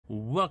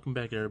Welcome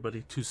back,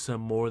 everybody, to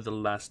some more The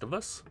Last of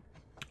Us.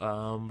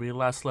 We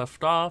last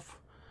left off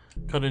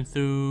cutting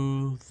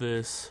through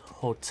this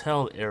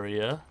hotel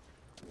area.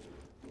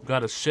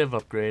 Got a shiv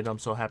upgrade. I'm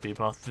so happy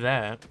about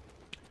that.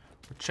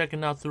 We're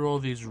checking out through all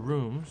these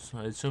rooms.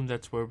 I assume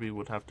that's where we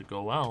would have to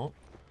go out.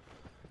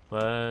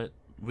 But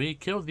we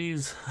killed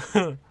these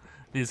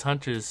these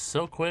hunters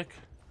so quick.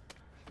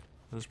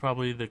 It was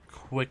probably the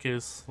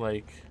quickest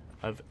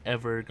I've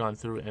ever gone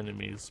through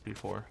enemies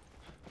before.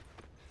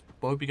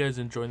 But I hope you guys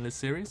enjoying this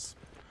series.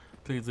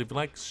 Please leave a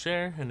like,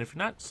 share, and if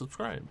you're not,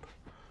 subscribe.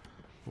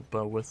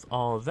 But with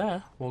all of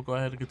that, we'll go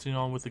ahead and continue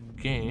on with the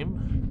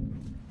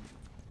game.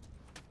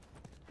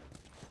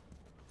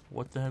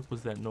 What the heck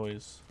was that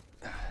noise?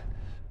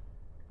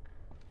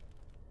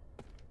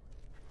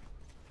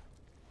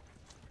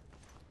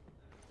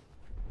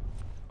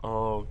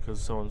 Oh, because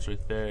someone's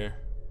right there.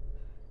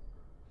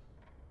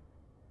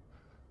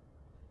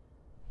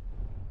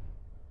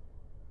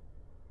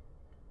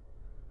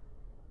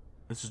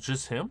 This is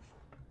just him?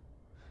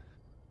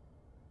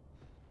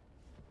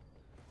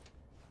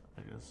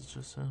 I guess it's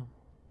just him.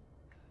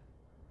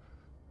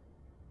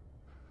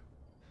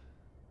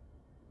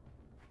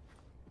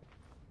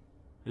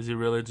 Is he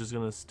really just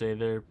gonna stay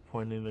there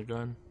pointing the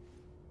gun?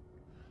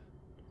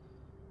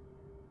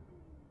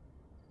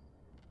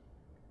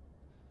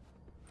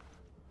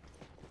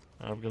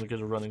 I'm gonna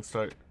get a running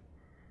start.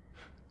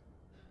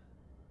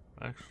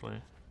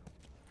 Actually.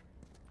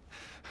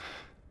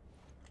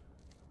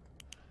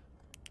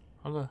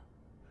 Hold on.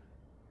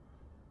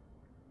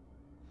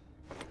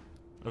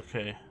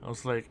 Okay, I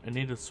was like, I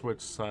need to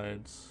switch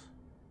sides.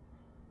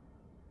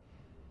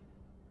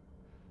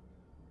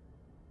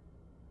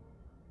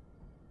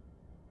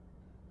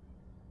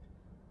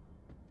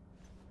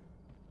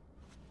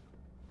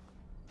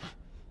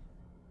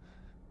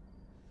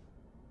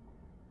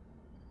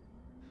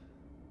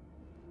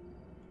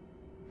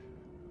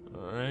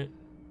 Alright.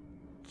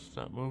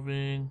 Stop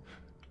moving.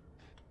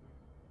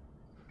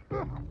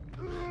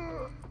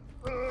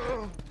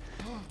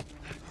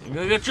 I'm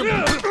gonna get you.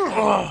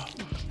 Oh.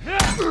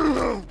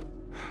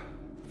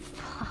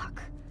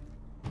 Fuck.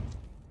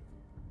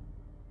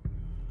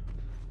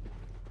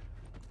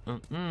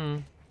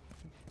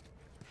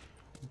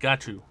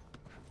 Got you.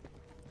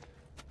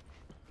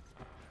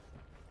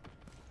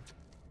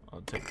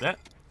 I'll take that.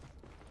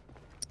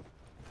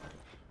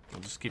 I'll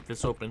just keep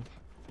this open.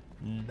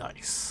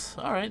 Nice.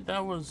 Alright,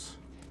 that was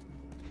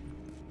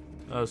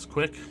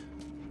quick.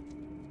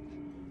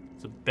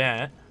 It's a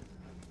bat.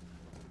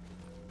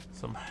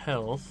 Some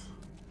health.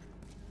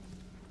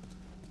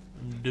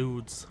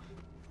 Dude's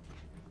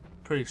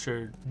pretty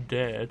sure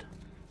dead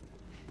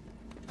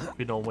if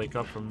we don't wake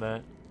up from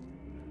that.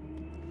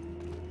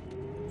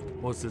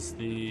 What's this?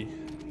 The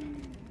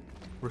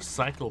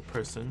recycle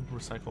person.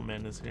 Recycle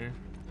man is here.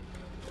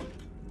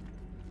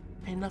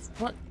 Enough.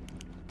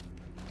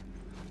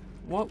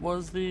 What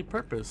was the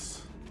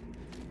purpose?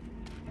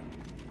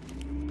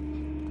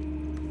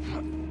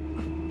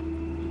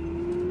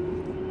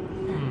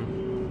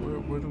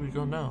 Where do we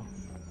go now?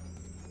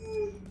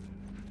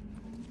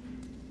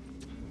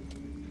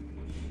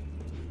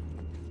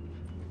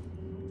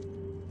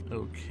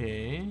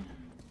 Okay.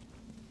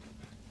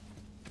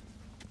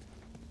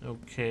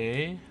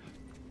 Okay.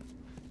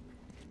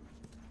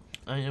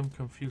 I am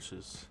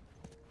Confucius.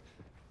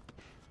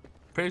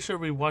 Pretty sure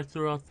we walked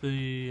throughout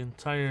the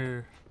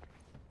entire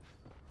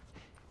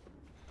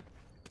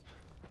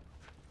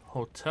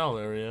hotel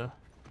area.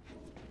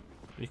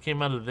 We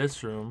came out of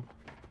this room.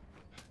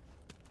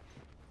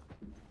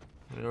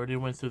 We already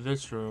went through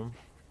this room.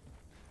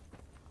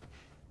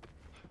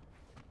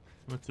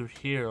 Went through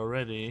here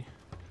already.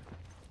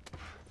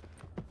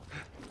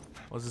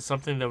 Was it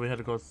something that we had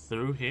to go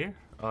through here?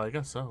 Oh, I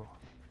guess so.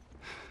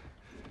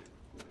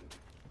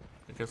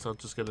 I guess I'll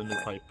just get a new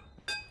pipe.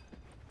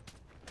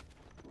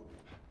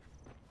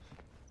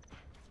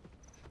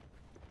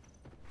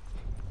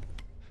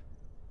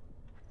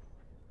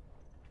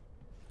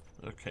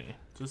 Okay,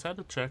 just had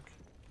to check.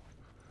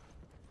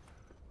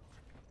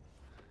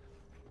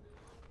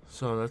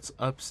 So that's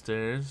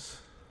upstairs.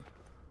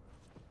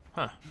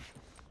 Huh.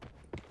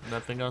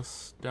 Nothing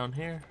else down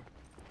here?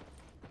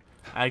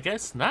 I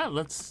guess not.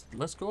 Let's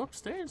go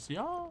upstairs,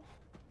 y'all.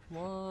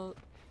 What?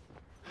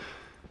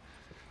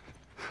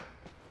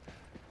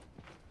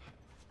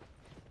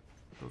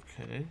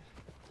 Okay.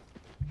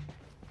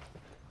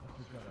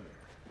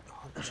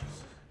 Oh,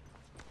 Jesus.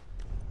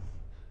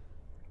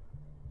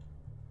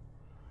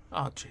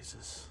 Oh,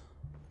 Jesus.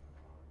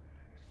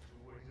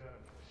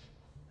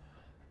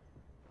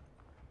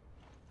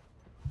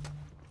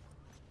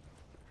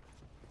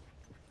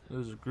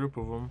 There's a group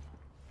of them.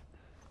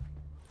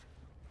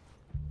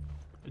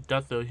 I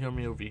doubt they'll hear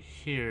me over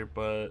here,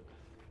 but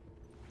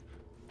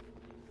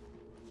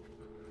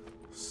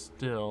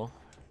still.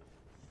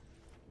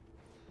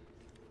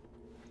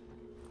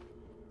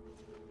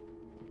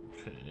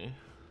 Okay.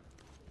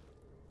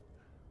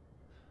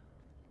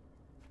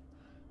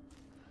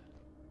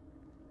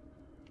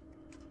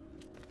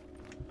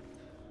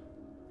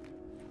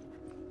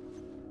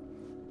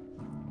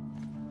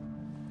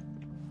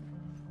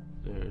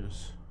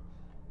 There's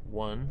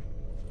one.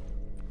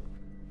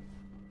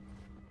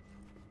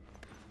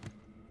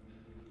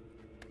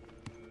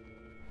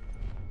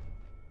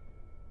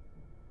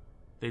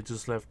 They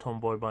just left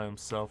Homeboy by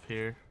himself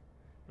here.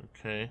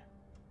 Okay.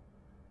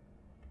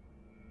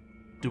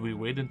 Do we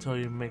wait until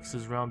he makes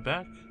his round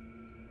back?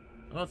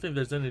 I don't think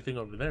there's anything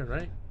over there,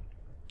 right?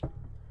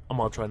 I'm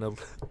all trying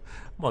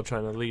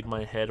to lead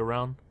my head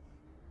around.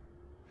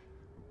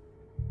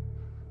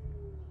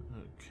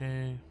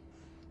 Okay.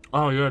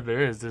 Oh yeah,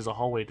 there is. There's a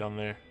hallway down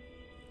there.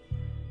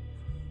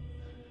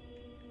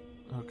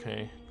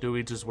 Okay. Do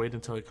we just wait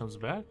until he comes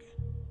back?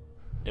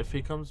 If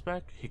he comes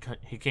back,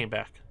 he came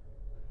back.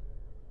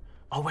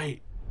 Oh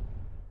wait.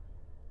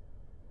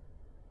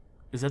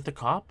 Is that the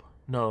cop?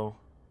 No.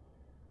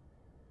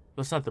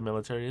 That's not the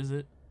military, is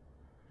it?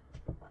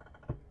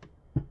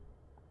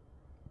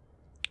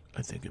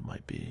 I think it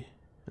might be.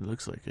 It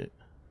looks like it.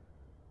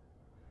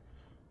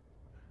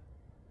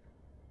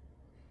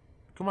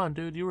 Come on,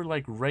 dude. You were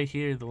like right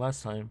here the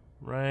last time.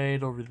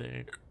 Right over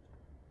there.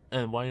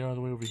 And why are you all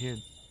the way over here?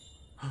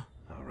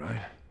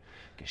 Alright.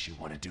 Guess you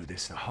want to do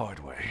this the hard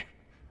way.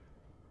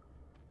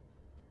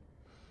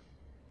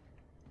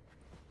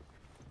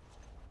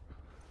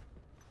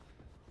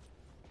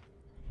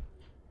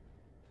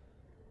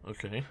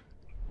 Okay.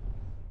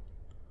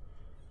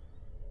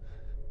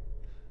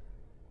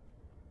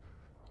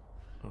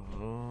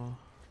 Oh.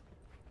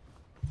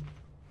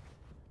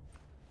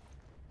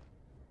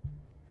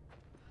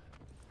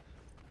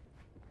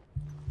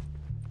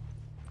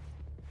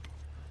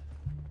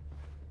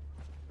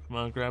 Come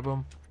on, grab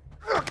him.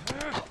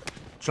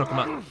 Chuck him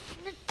out.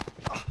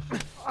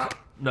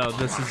 No,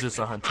 this is just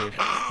a hunter.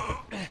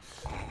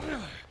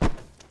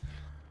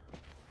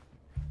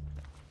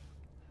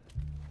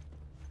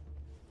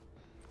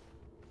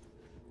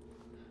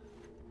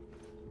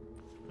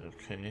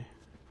 Okay.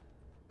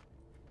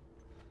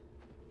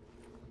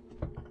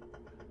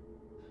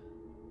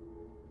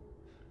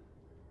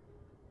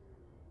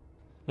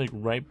 Like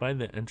right by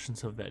the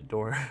entrance of that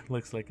door.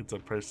 Looks like it's a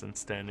person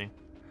standing.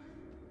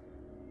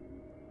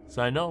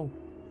 So I know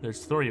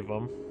there's 3 of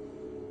them.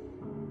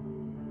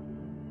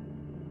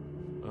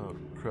 Oh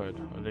crud.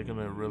 Are they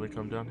gonna really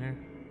come down here?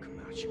 Come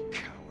out, you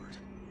coward.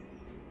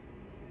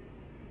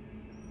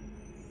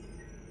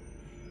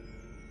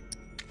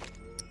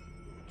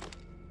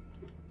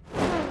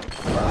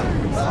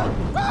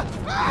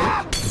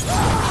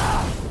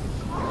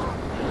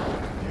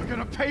 You're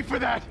gonna pay for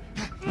that!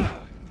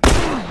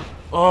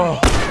 Oh!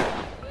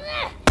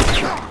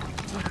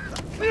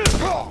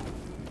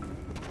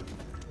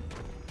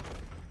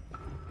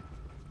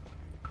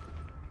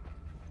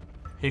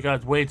 He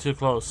got way too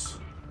close.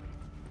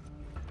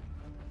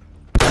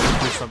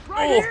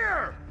 Right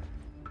here!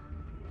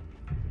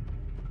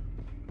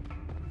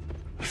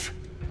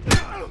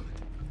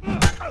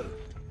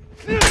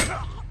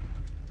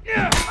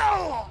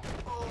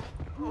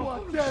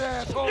 What that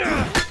asshole?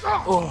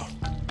 Oh!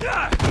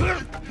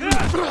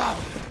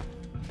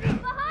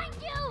 Behind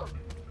you!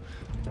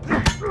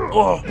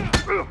 Oh!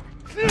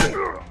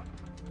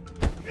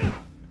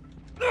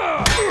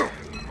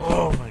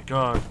 Oh my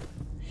god.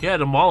 He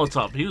had a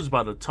Molotov. He was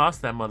about to toss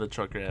that mother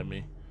trucker at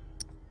me.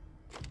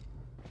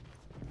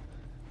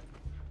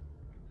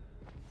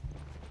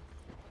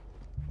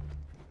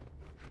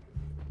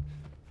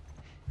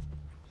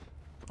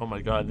 Oh my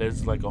god,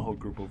 there's like a whole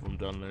group of them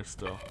down there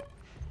still.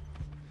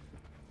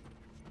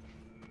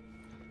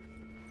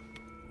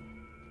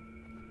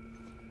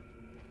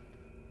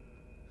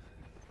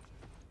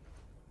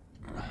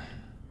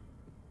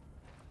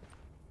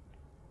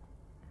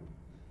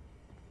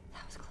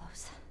 That was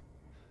close.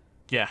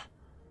 Yeah.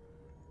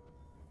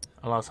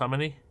 I lost how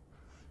many?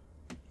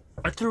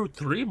 I threw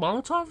 3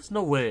 Molotovs?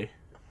 No way.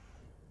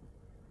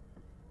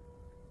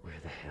 Where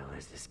the hell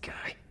is this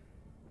guy?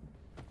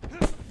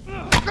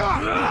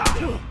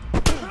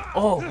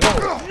 Oh,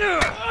 whoa.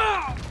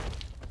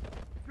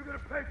 You're gonna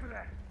pay for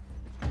that!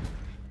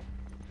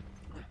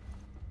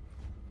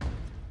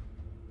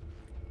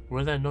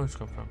 Where'd that noise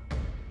come from?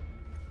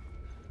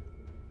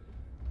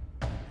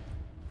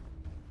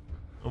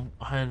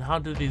 And how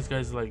did these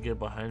guys like get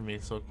behind me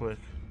so quick?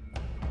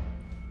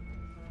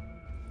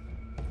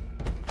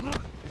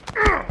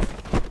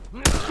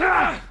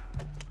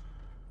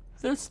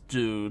 This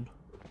dude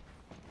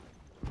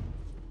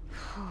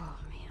Oh,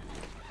 man.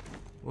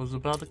 was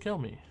about to kill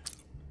me.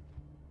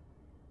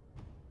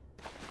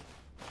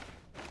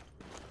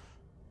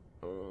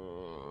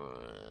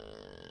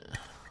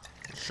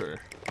 Sure.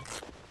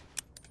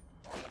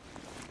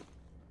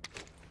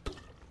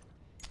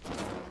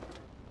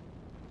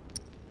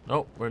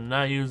 Nope, we're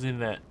not using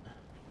that.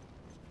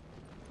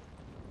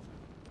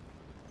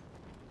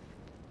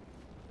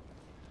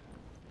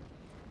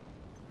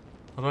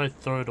 How do I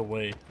throw it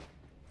away?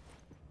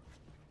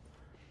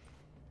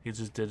 He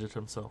just did it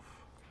himself.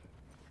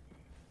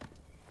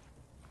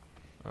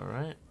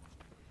 Alright.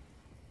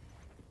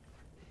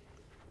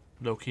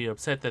 Low-key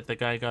upset that the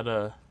guy got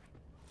a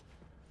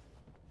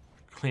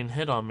clean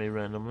hit on me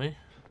randomly.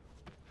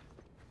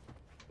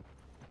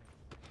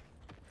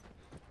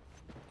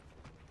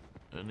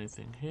 And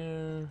Anything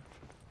here?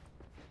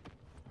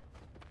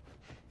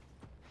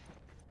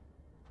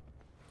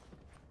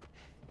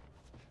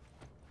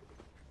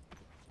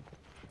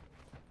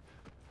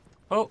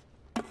 Oh,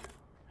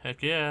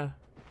 heck yeah.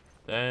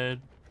 That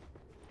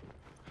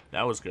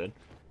was good.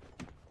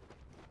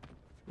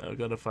 Now we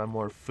gotta find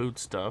more food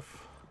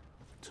stuff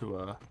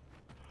to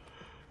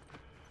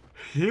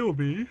heal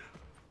me.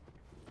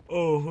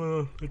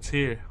 Oh, it's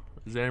here.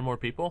 Is there any more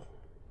people?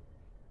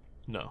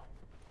 No.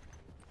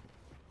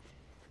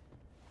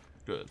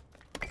 Good.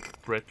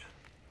 Brick.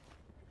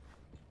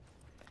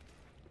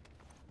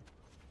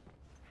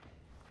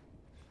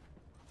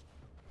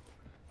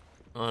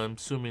 I'm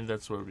assuming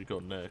that's where we go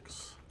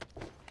next.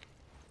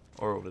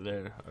 Or over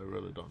there. I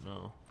really don't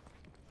know.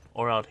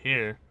 Or out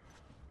here.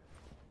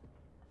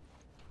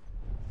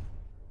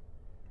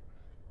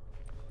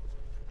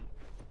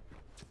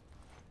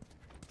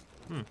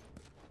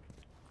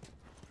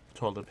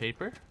 Toilet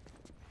paper.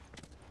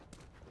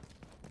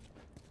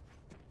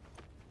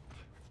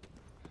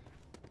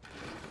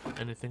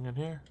 Anything in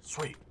here?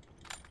 Sweet.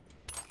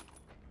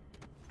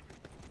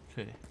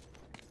 Okay.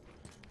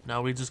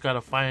 Now we just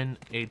gotta find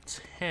a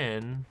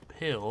 10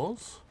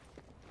 pills.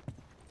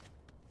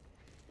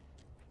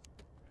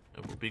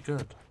 It will be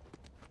good.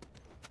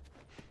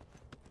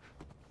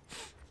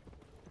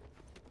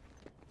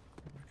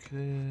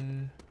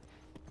 Okay.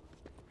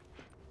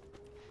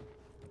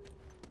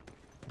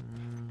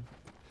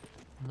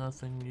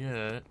 Nothing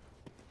yet.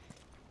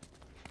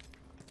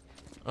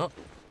 Oh.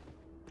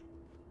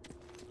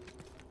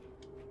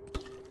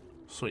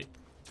 Sweet.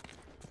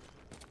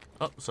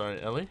 Oh,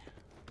 sorry, Ellie.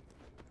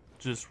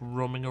 Just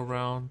roaming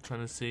around, trying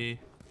to see.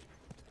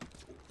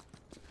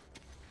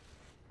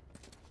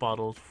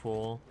 Bottles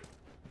full.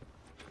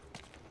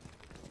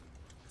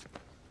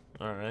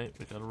 Alright,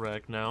 we got a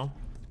rag now.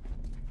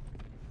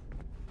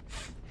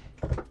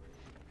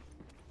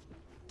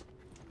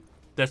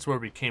 That's where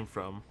we came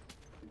from.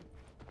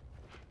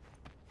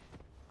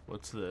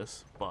 What's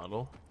this?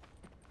 Bottle.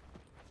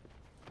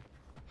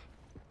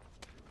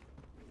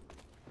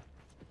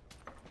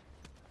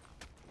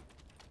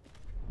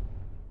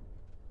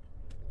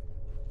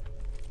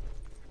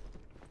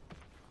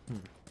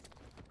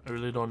 I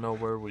really don't know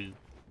where we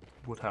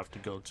would have to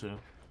go to. I'm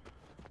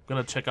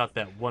gonna check out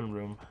that one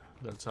room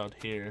that's out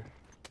here.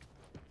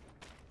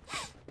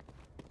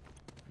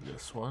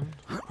 This one.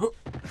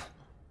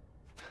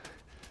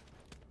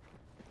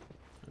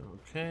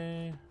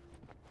 Okay.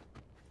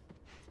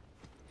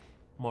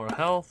 More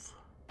health.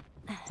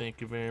 Thank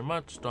you very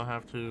much. Don't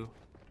have to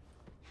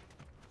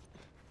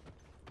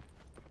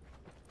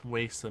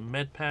waste a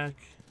med pack.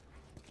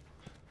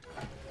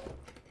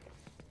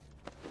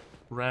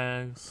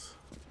 Rags.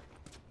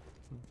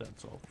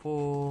 That's all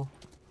full.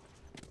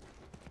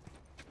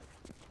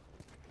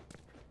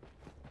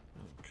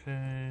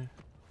 Okay.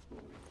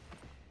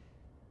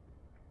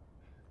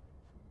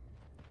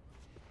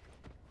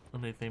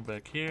 Anything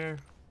back here?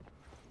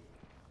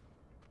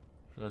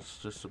 That's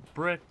just a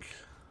brick.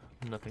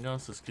 Nothing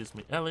else. Excuse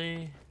me,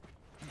 Ellie.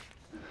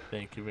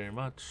 Thank you very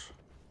much.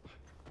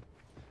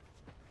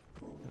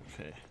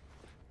 Okay.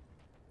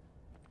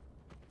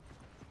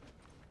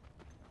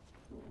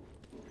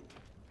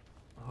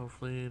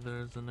 Hopefully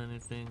there isn't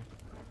anything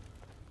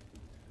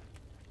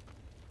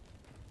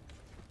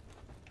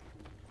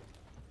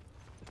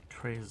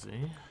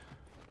crazy.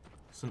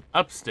 It's an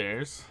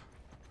upstairs.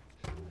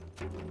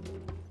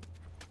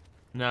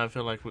 Now I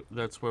feel like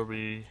that's where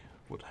we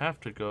would have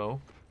to go.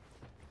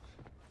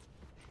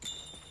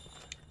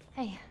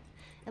 Hey,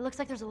 it looks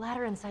like there's a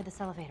ladder inside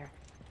this elevator.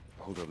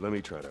 Hold up, let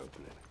me try to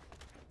open it.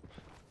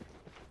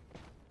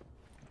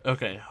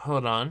 Okay,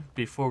 hold on.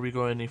 Before we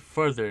go any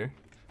further,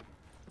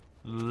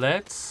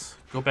 let's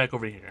go back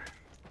over here.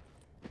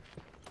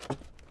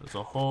 There's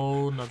a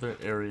whole nother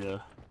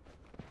area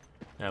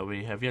that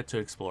we have yet to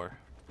explore.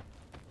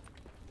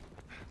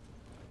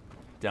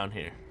 Down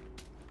here.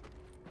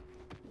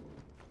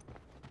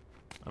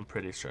 I'm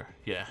pretty sure.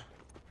 Yeah.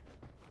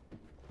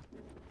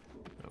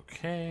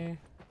 Okay.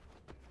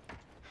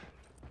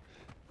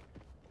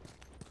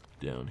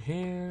 Down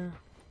here.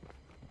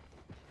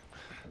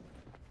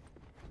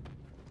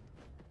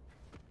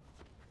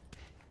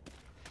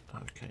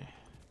 Okay.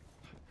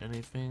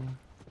 Anything?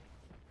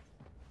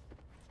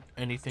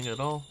 Anything at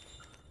all?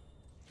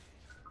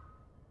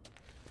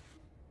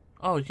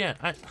 Oh yeah,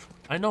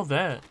 I know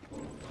that.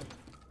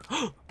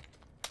 Oh,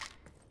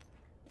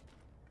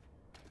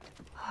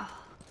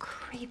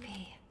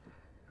 creepy.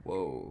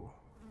 Whoa.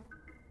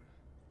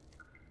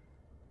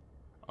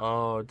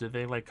 Oh, did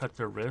they like cut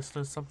their wrist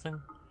or something?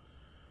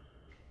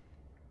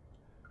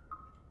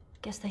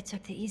 Guess they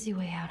took the easy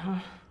way out, huh?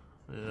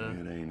 Yeah.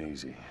 It ain't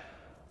easy.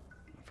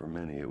 For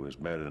many, it was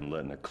better than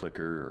letting a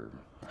clicker or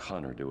a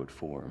hunter do it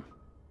for them.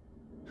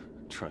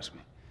 Trust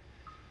me,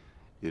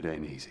 it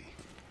ain't easy.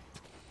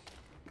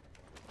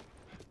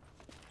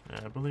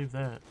 Yeah, I believe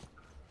that.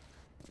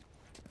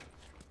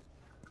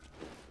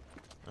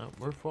 Oh,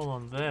 we're full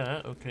on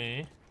that.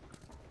 Okay.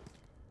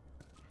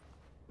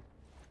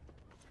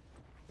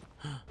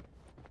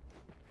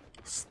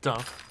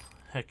 Stuff.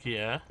 Heck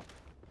yeah.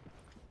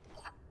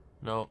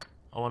 No,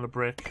 I want a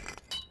brick.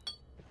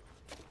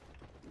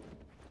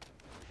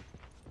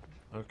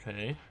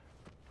 Okay.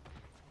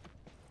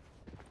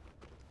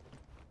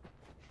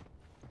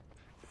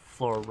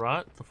 Floor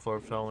rot. The floor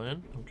fell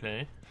in.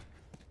 Okay.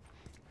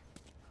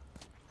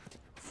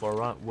 Floor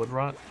rot, wood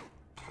rot.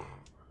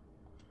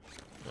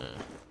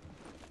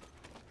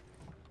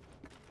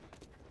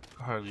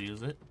 Hardly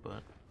use it,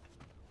 but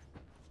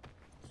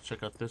let's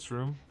check out this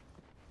room.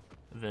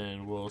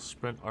 Then we'll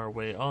sprint our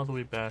way all the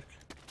way back.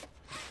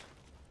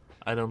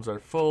 Items are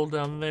full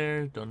down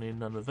there. Don't need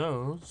none of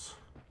those.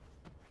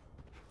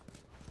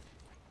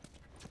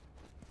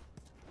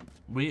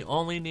 We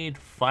only need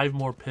 5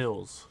 more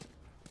pills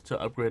to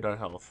upgrade our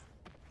health.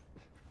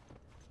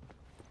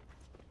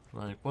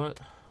 Like what?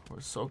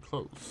 We're so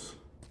close.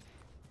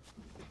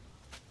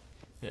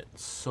 Yet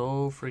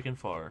so freaking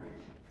far.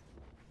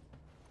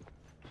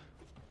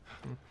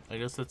 I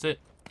guess that's it.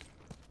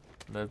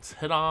 Let's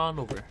head on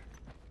over.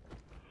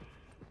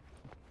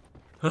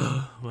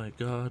 Oh my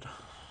god.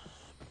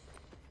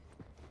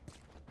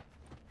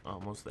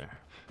 Almost there.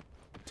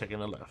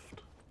 Taking a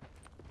left.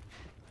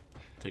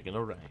 Taking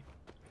a right.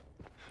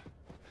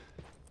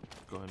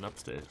 Going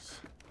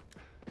upstairs.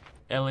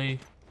 Ellie.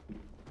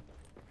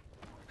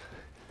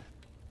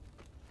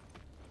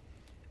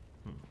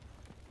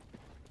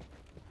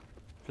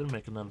 Could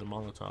make another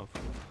Molotov.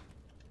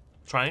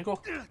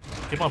 Triangle?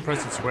 Keep on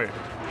pressing square.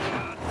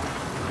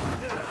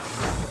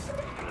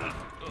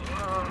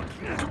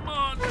 Come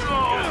on, no!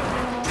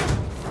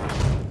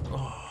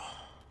 Oh.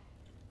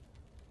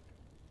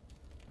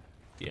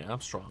 Yeah,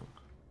 I'm strong.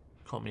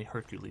 Call me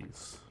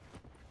Hercules.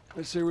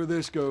 Let's see where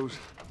this goes.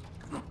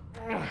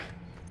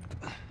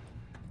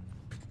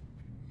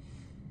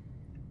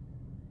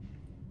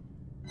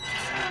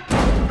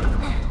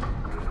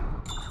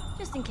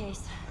 Just in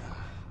case.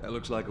 That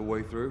looks like a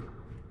way through.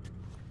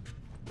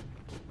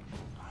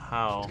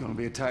 How? It's gonna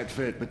be a tight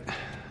fit, but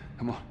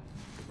come on.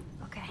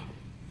 Okay.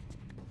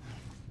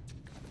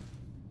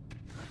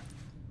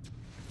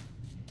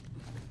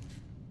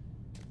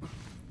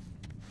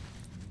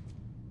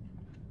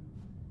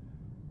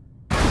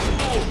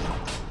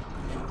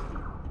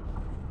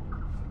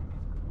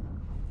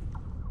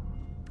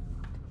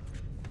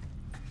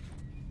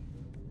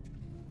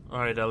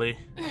 Alright, Ellie.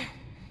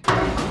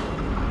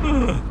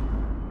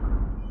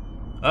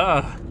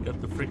 Got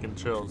the freaking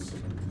chills.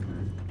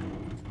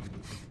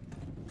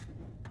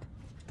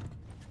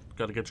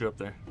 Gotta get you up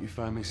there. You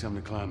find me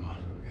something to climb on.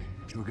 Okay,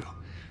 here we go.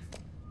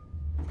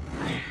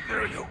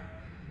 There we go.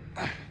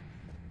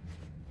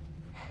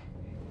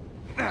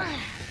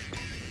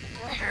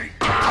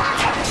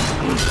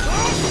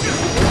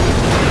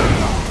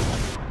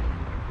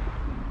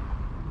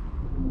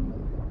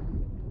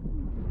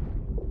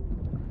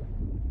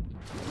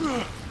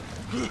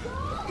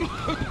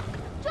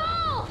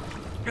 Joel!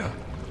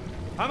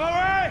 I'm all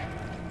right.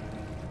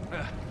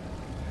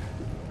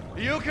 Are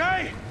you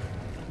okay?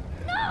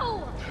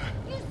 No!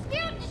 You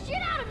scared the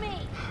shit out of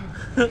me!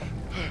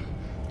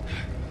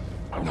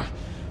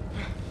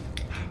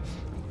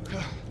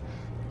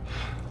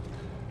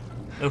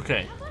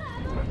 Okay.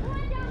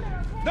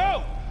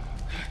 No!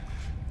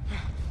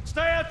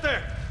 Stay out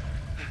there.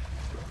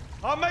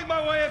 I'll make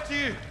my way up to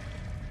you.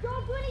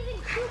 Don't do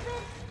anything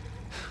stupid!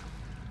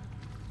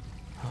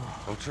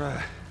 I'll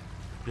try.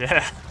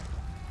 Yeah.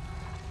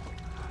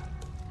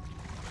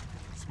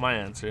 It's my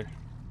answer.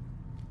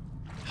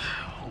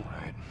 All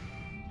right.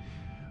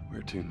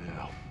 Where to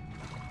now?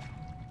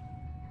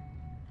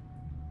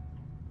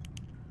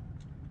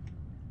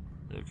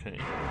 Okay.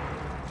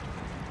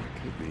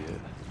 That could be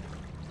it.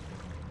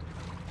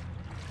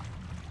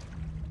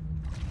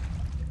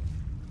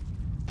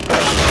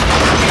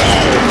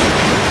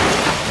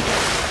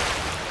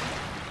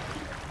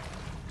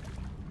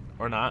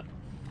 Or not.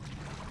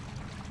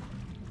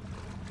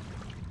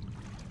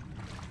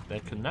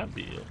 That could not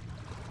be it.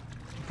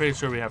 I'm pretty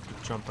sure we have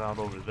to jump out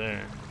over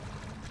there.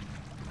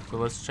 So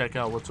let's check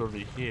out what's over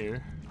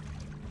here.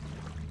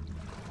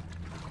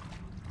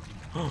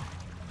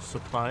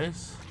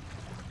 Supplies.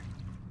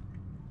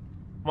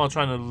 I'm all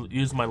trying to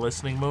use my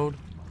listening mode.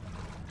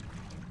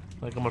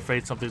 Like I'm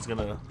afraid something's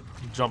gonna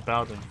jump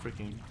out and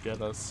freaking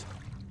get us.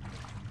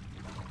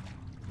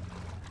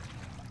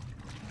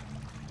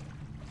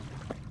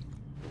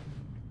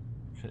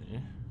 Okay.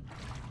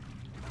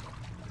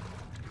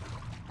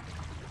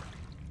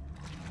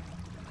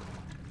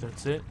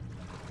 That's it.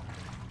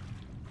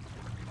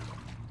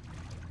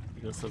 I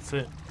guess that's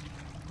it.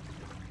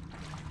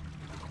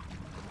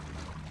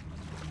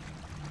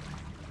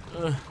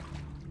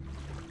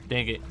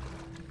 Dang it.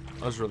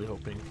 I was really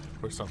hoping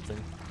for something.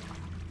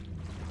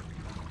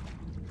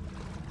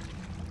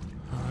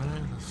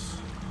 Alright, let's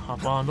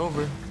hop on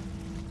over.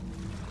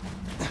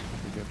 I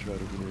think I've tried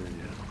over there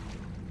yet.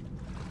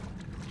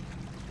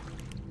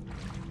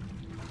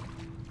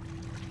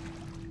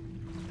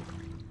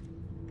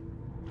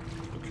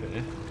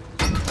 Okay.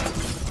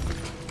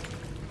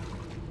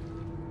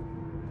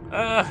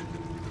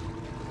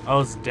 I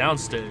was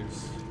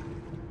downstairs.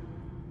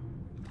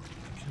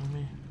 Kill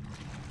me.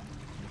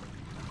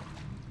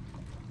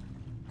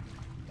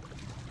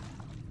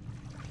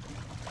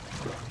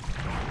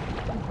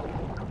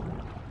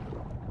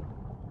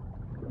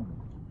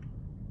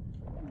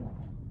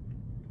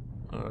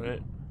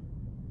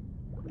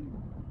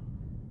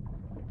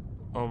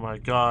 my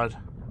god.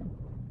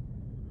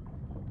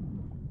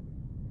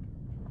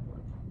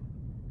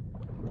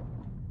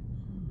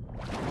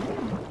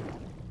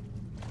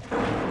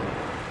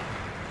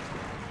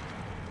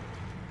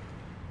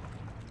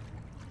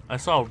 I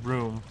saw a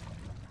room.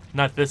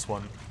 Not this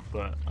one,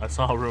 but I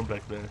saw a room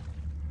back there.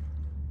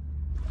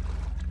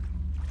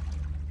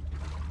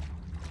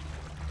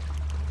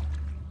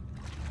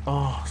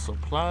 Oh,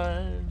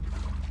 supplies.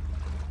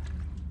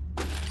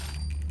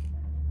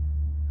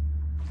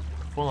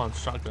 Full on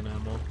shotgun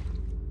ammo.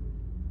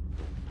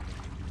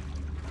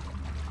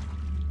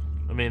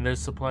 I mean, there's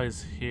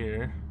supplies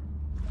here.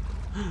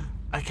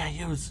 I can't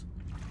use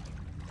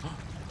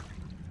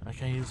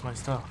my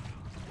stuff.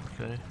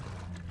 Okay.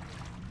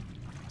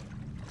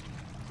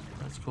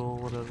 That's cool,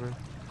 whatever.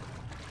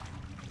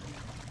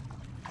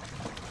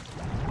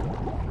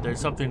 There's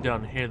something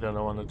down here that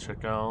I want to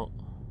check out.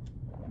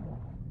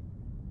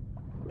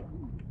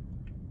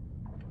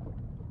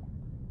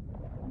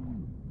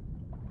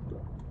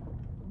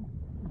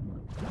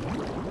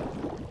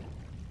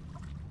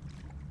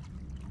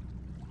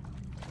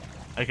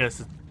 I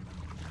guess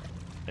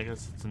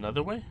it's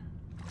another way?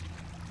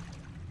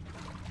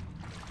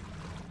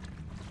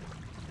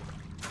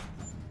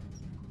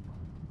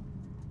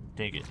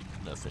 Dang it,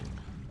 nothing.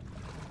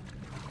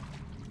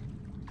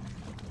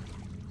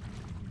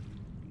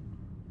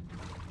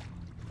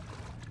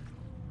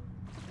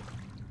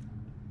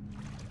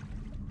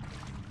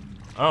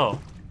 Oh.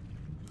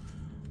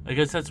 I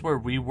guess that's where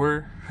we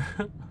were.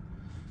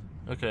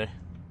 Okay.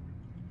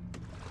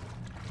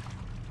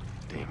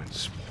 Demon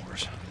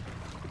spores.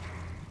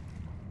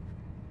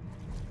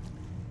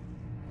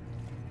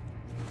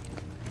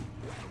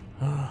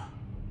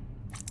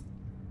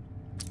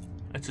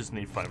 I just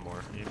need 5 more.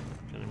 Are you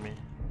kidding me?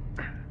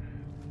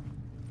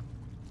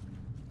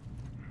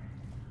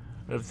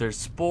 If there's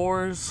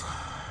spores,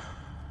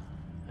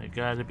 there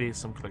gotta be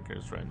some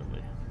clickers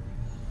randomly.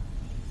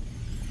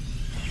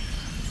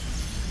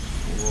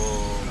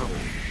 Whoa. Oh,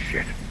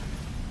 shit.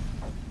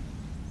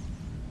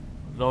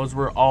 Those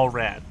were all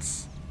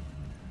rats.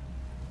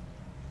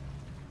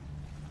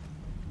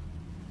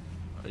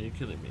 Are you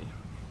kidding me?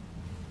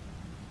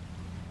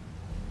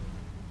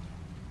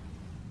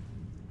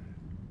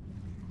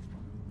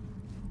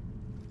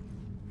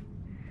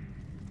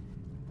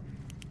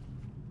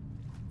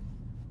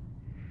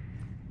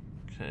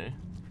 Okay.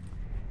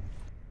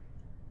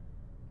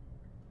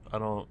 I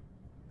don't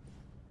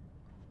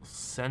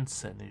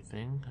sense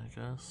anything, I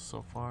guess,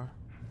 so far.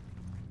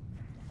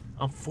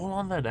 I'm full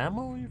on that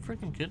ammo? Are you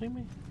freaking kidding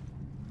me?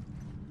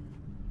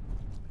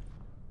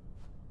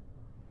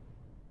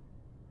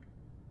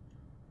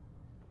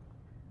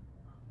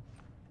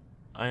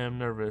 I am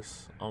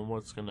nervous on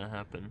what's gonna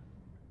happen.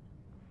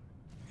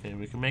 Okay,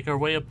 we can make our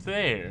way up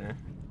there.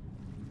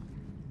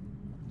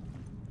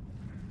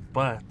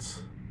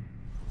 But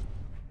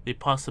the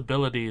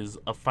possibilities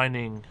of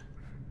finding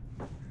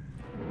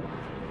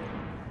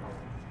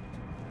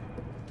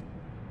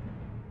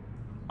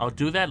I'll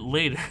do that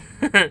later.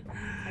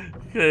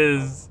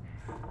 Because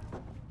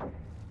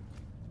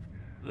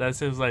that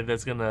seems like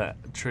that's gonna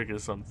trigger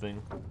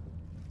something.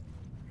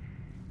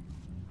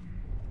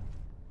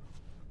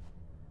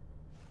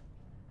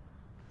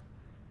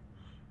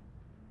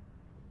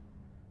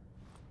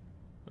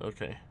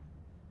 Okay.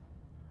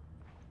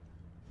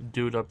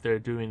 Dude up there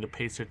doing the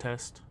pacer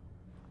test.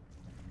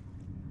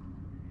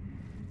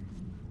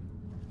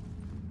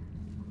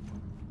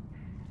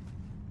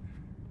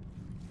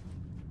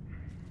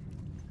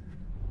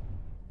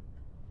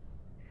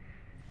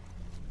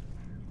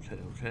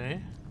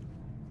 Okay.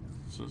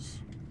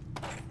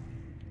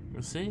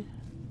 Let's see.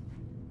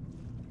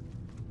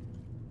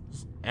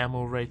 There's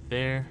ammo right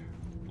there,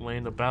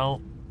 laying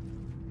about.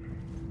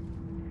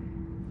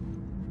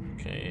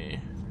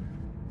 Okay.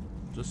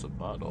 Just a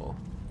bottle.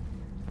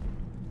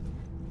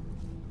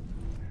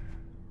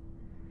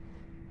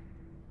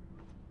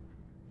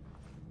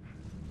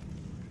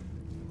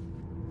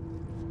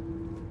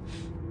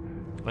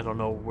 I don't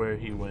know where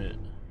he went.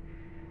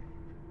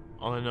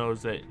 All I know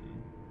is that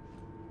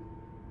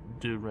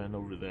dude ran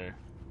over there.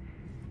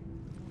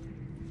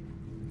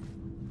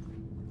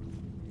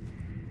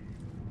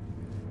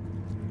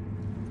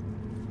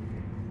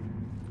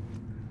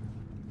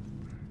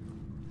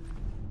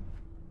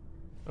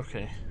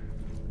 Okay.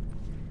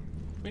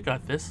 We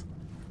got this.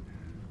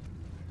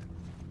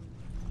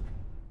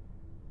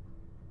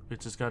 We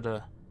just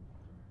gotta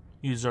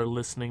use our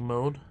listening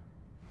mode.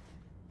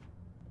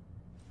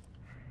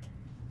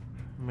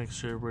 Make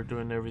sure we're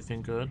doing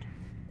everything good.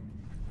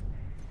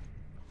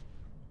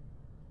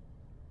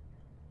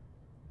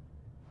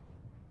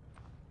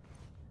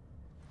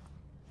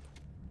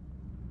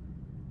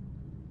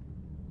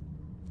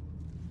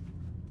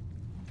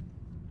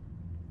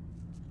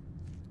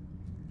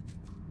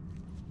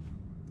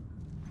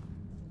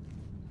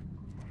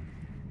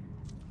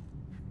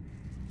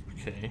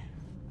 Okay.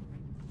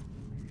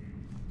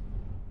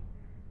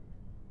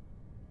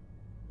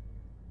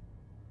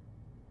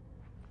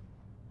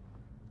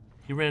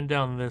 He ran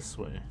down this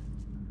way.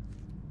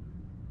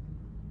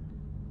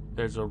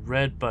 There's a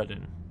red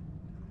button.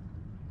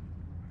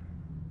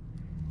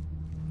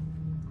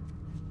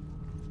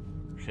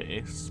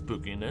 Okay,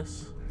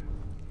 spookiness.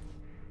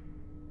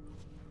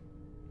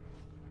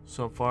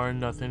 So far,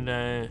 nothing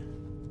that...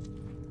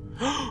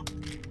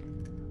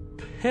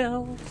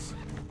 Pills!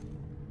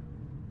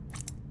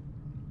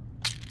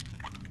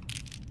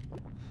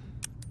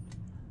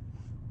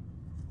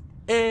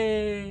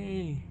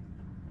 Hey!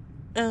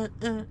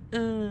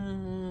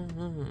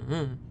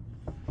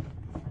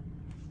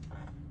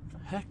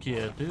 Heck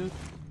yeah, dude.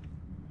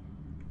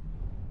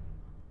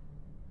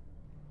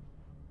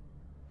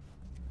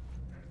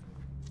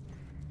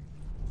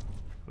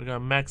 We got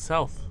max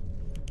health.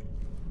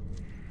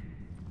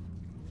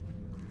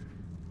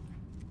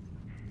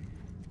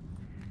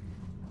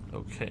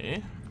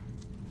 Okay.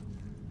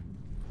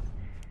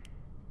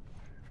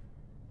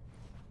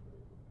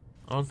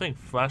 I don't think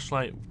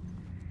flashlight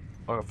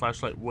or a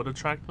flashlight would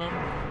attract them.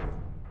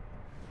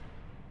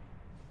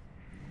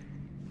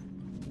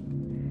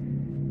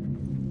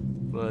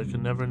 But I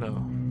can never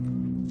know.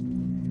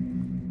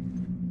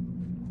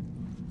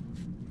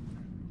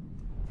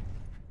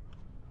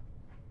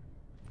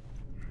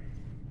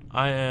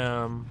 I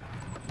am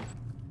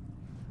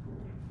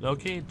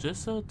okay,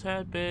 just a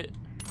tad bit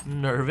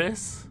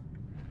nervous.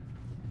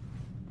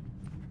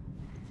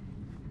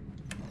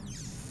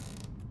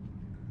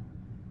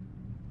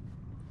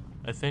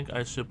 I think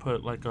I should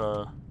put like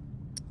a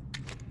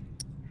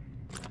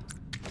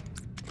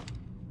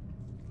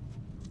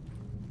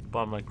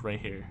bomb like right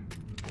here.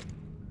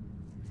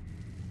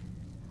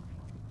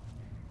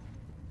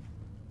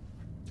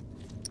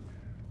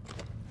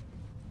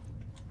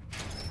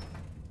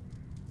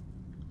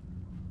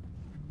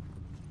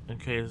 In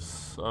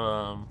case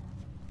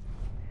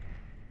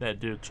that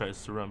dude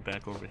tries to run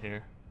back over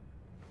here.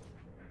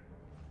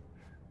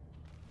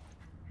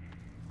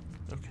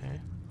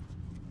 Okay.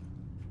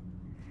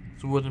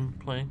 It's a wooden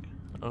plank.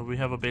 We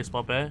have a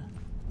baseball bat.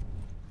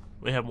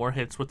 We have more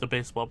hits with the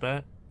baseball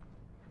bat.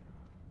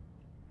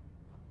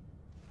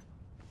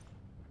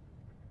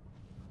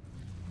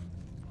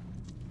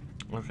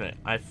 Okay,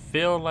 I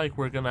feel like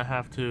we're gonna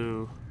have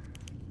to...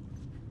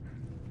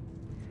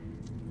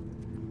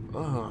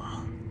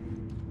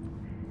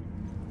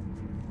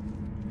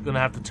 Gonna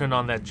have to turn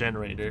on that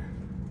generator.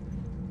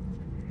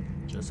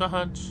 Just a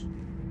hunch.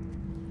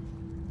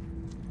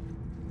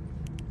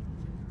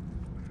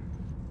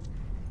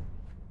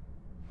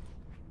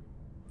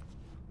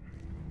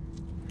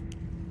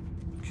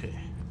 Okay.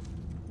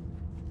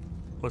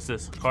 What's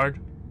this? A card?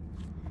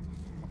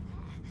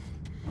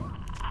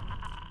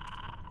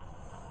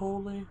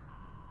 Holy.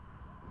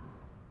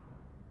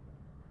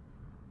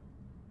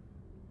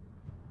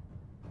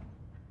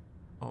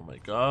 Oh my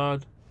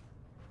god.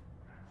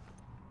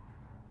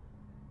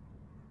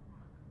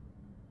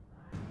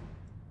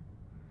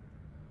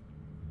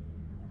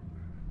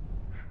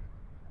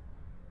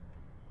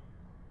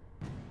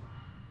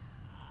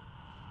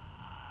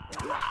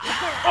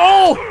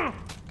 Oh!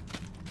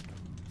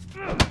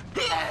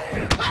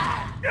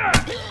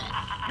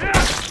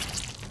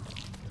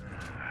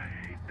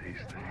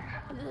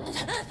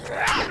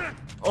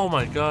 Oh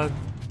my god.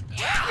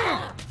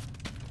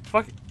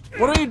 Fuck.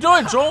 What are you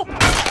doing, Joel?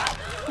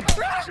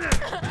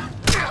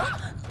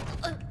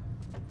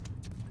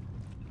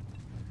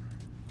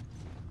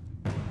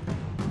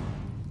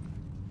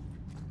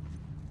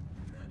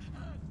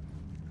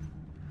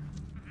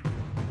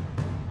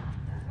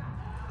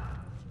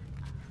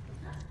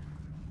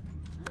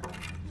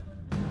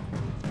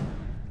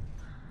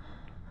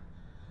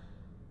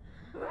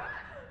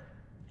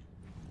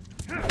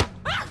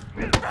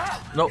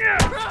 Nope.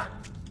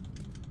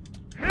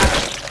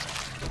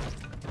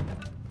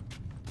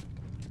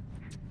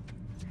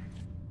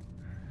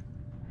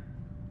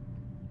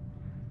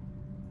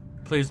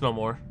 Please, no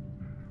more.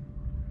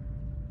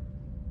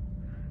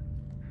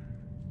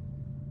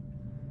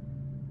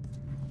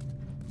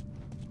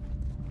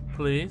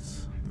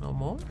 Please, no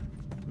more.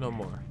 No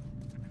more.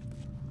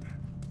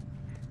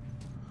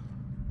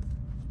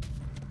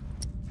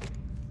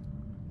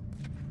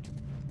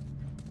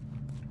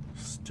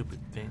 Stupid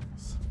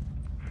things.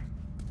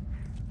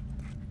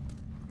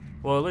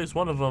 Well, at least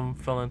one of them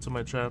fell into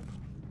my trap.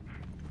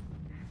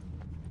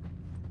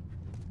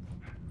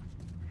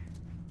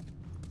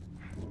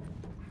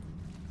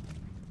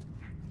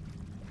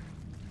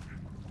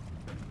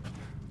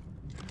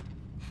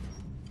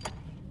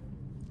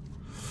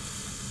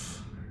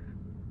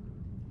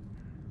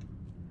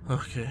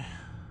 Okay.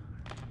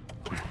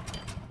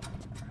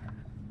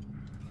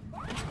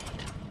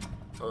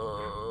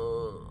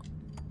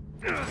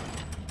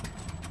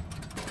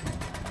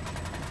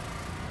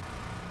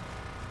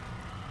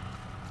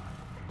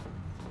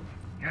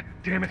 God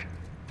damn it.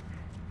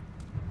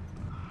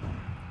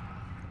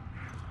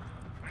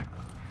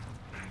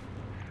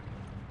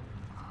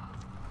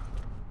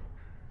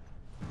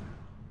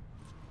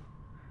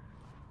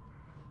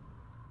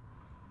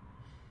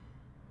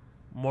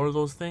 More of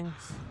those things?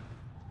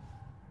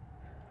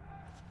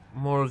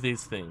 More of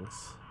these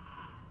things.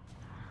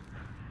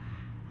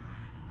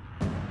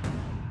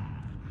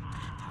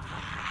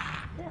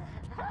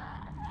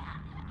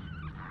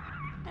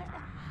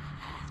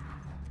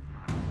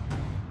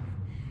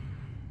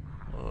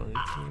 Oh you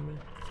kidding me?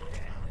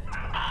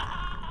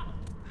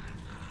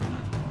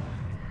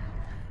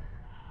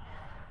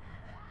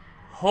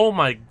 Oh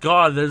my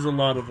god, there's a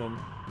lot of them.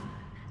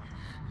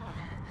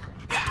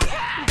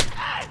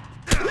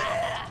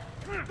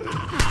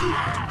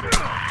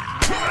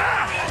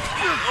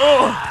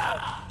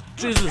 Oh!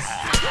 Jesus.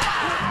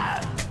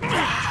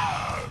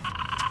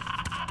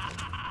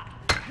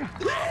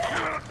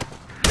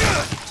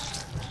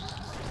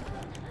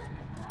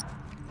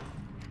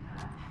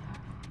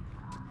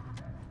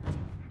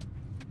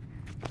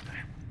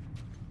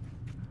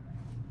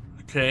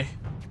 Okay.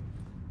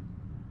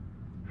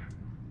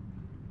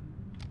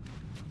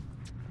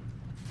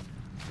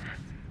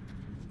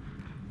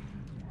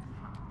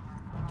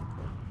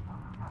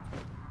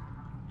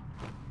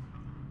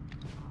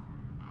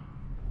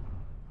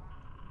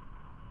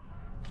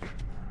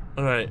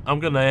 Alright, I'm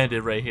gonna end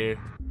it right here.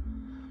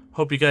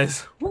 Hope you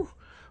guys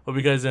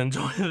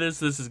enjoy this.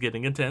 This is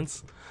getting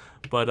intense.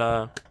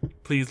 But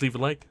please leave a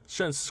like,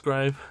 share and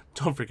subscribe.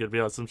 Don't forget to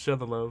be awesome, share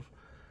the love.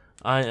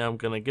 I am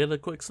gonna get a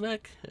quick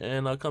snack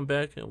and I'll come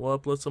back and we'll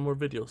upload some more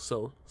videos.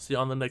 So see you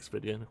on the next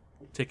video.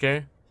 Take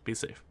care, be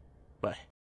safe. Bye.